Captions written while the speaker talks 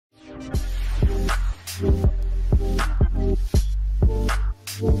Hey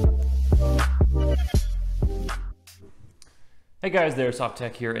guys,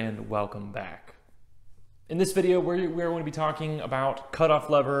 TheAirsoftTech here and welcome back. In this video, we're going to be talking about cutoff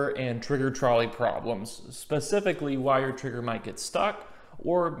lever and trigger trolley problems, specifically why your trigger might get stuck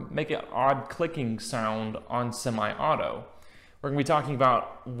or make an odd clicking sound on semi-auto. We're going to be talking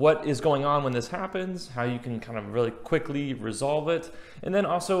about what is going on when this happens, how you can kind of really quickly resolve it, and then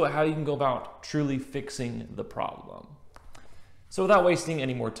also how you can go about truly fixing the problem. So without wasting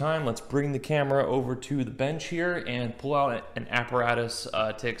any more time, let's bring the camera over to the bench here and pull out an apparatus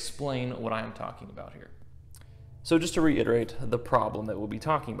to explain what I am talking about here. So just to reiterate the problem that we'll be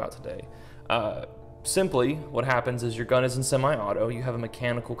talking about today. Simply, what happens is your gun is in semi-auto. You have a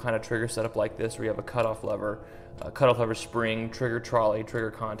mechanical kind of trigger setup like this, where you have a cutoff lever spring, trigger trolley, trigger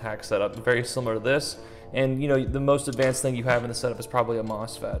contact setup, very similar to this. And the most advanced thing you have in the setup is probably a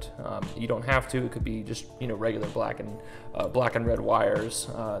MOSFET. You don't have to. It could be just regular black and red wires.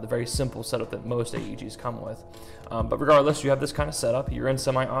 The very simple setup that most AEGs come with. But regardless, you have this kind of setup. You're in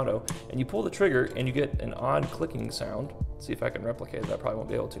semi-auto, and you pull the trigger, and you get an odd clicking sound. Let's see if I can replicate it. I probably won't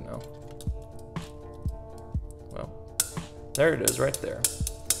be able to now. Well, there it is, right there.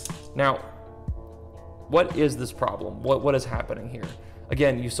 Now, what is this problem? What is happening here?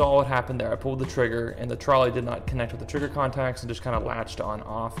 Again, you saw what happened there. I pulled the trigger and the trolley did not connect with the trigger contacts and just kind of latched on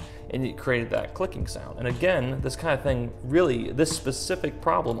off, and it created that clicking sound. And again, this kind of thing, really, this specific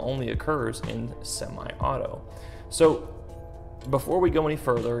problem only occurs in semi-auto. So before we go any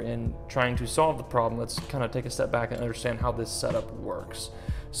further in trying to solve the problem, let's kind of take a step back and understand how this setup works.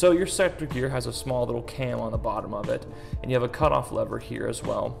 So your sector gear has a small little cam on the bottom of it, and you have a cutoff lever here as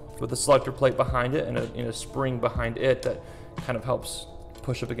well, with a selector plate behind it and a spring behind it that kind of helps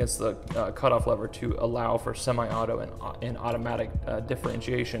push up against the cutoff lever to allow for semi-auto and automatic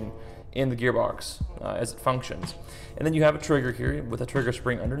differentiation in the gearbox as it functions. And then you have a trigger here with a trigger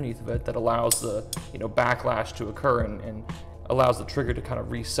spring underneath of it that allows the backlash to occur and allows the trigger to kind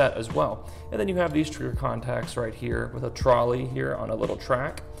of reset as well. And then you have these trigger contacts right here with a trolley here on a little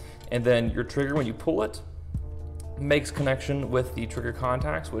track. And then your trigger, when you pull it, makes connection with the trigger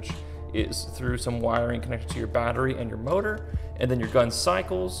contacts, which is through some wiring connected to your battery and your motor. And then your gun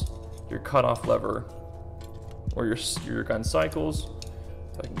cycles, your cutoff lever, or your gun cycles.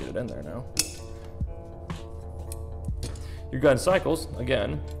 If I can get it in there now. Your gun cycles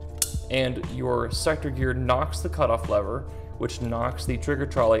again, and your sector gear knocks the cutoff lever, which knocks the trigger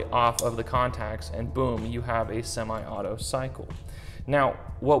trolley off of the contacts, and boom, you have a semi-auto cycle. Now,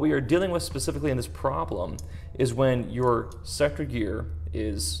 what we are dealing with specifically in this problem is when your sector gear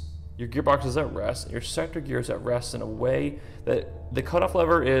is, your gearbox is at rest, your sector gear is at rest in a way that the cutoff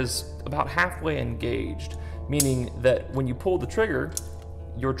lever is about halfway engaged, meaning that when you pull the trigger,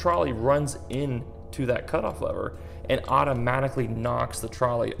 your trolley runs into that cutoff lever and automatically knocks the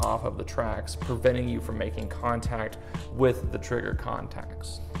trolley off of the tracks, preventing you from making contact with the trigger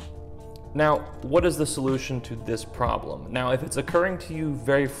contacts. Now, what is the solution to this problem? Now, if it's occurring to you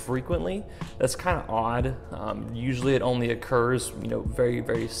very frequently, that's kind of odd. Usually it only occurs, very,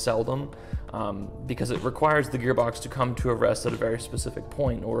 very seldom, because it requires the gearbox to come to a rest at a very specific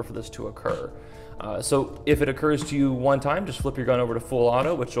point in order for this to occur. So if it occurs to you one time, just flip your gun over to full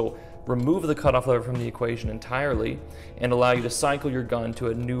auto, which will remove the cutoff lever from the equation entirely and allow you to cycle your gun to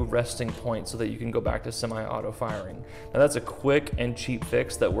a new resting point so that you can go back to semi-auto firing. Now that's a quick and cheap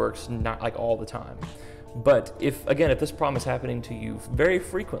fix that works not like all the time. But if this problem is happening to you very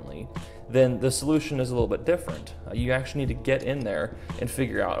frequently, then the solution is a little bit different. You actually need to get in there and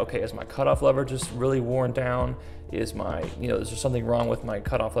figure out, okay, is my cutoff lever just really worn down? Is my, is there something wrong with my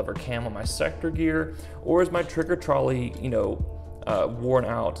cutoff lever cam on my sector gear? Or is my trigger trolley, worn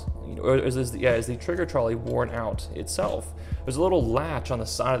out? Or is the trigger trolley worn out itself? There's a little latch on the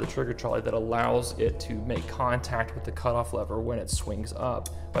side of the trigger trolley that allows it to make contact with the cutoff lever when it swings up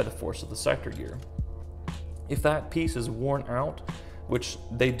by the force of the sector gear. If that piece is worn out, which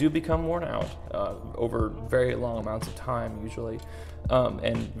they do become worn out over very long amounts of time usually,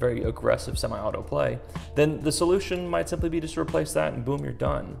 and very aggressive semi-auto play, then the solution might simply be just to replace that and boom, you're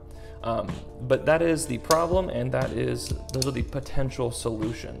done. But that is the problem, and those are the potential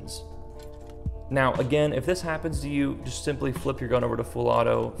solutions. Now, again, if this happens to you, just simply flip your gun over to full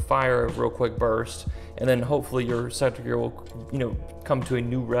auto, fire a real quick burst, and then hopefully your sector gear will, come to a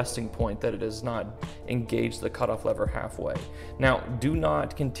new resting point that it does not engage the cutoff lever halfway. Now, do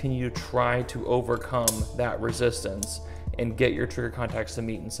not continue to try to overcome that resistance and get your trigger contacts to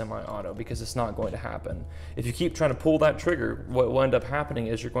meet in semi-auto, because it's not going to happen. If you keep trying to pull that trigger, what will end up happening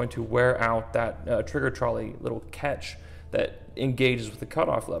is you're going to wear out that trigger trolley little catch that engages with the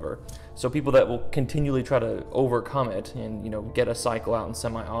cutoff lever. So people that will continually try to overcome it and, you know, get a cycle out in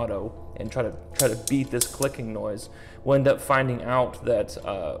semi-auto and try to beat this clicking noise will end up finding out that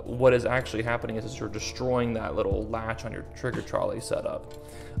what is actually happening is you're destroying that little latch on your trigger trolley setup.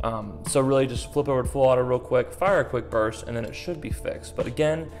 So really just flip over to full auto real quick, fire a quick burst, and then it should be fixed. But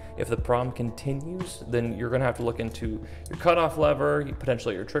again, if the problem continues, then you're gonna have to look into your cutoff lever,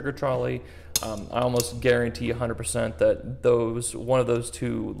 potentially your trigger trolley. I almost guarantee 100% that one of those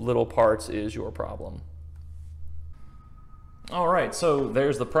two little parts is your problem. All right, so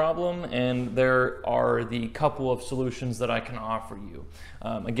there's the problem, and there are the couple of solutions that I can offer you.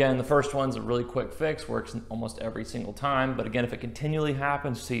 Again, the first one's a really quick fix, works almost every single time, but again, if it continually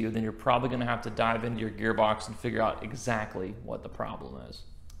happens to you, then you're probably gonna have to dive into your gearbox and figure out exactly what the problem is.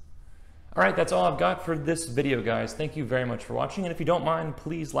 All right, that's all I've got for this video, guys. Thank you very much for watching, and if you don't mind,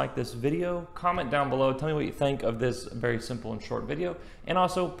 please like this video, comment down below, tell me what you think of this very simple and short video, and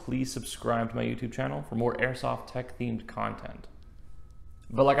also please subscribe to my YouTube channel for more airsoft tech themed content.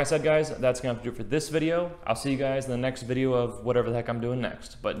 But like I said, guys, that's gonna have to do it for this video. I'll see you guys in the next video of whatever the heck I'm doing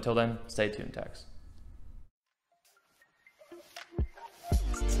next. But until then, stay tuned, techs.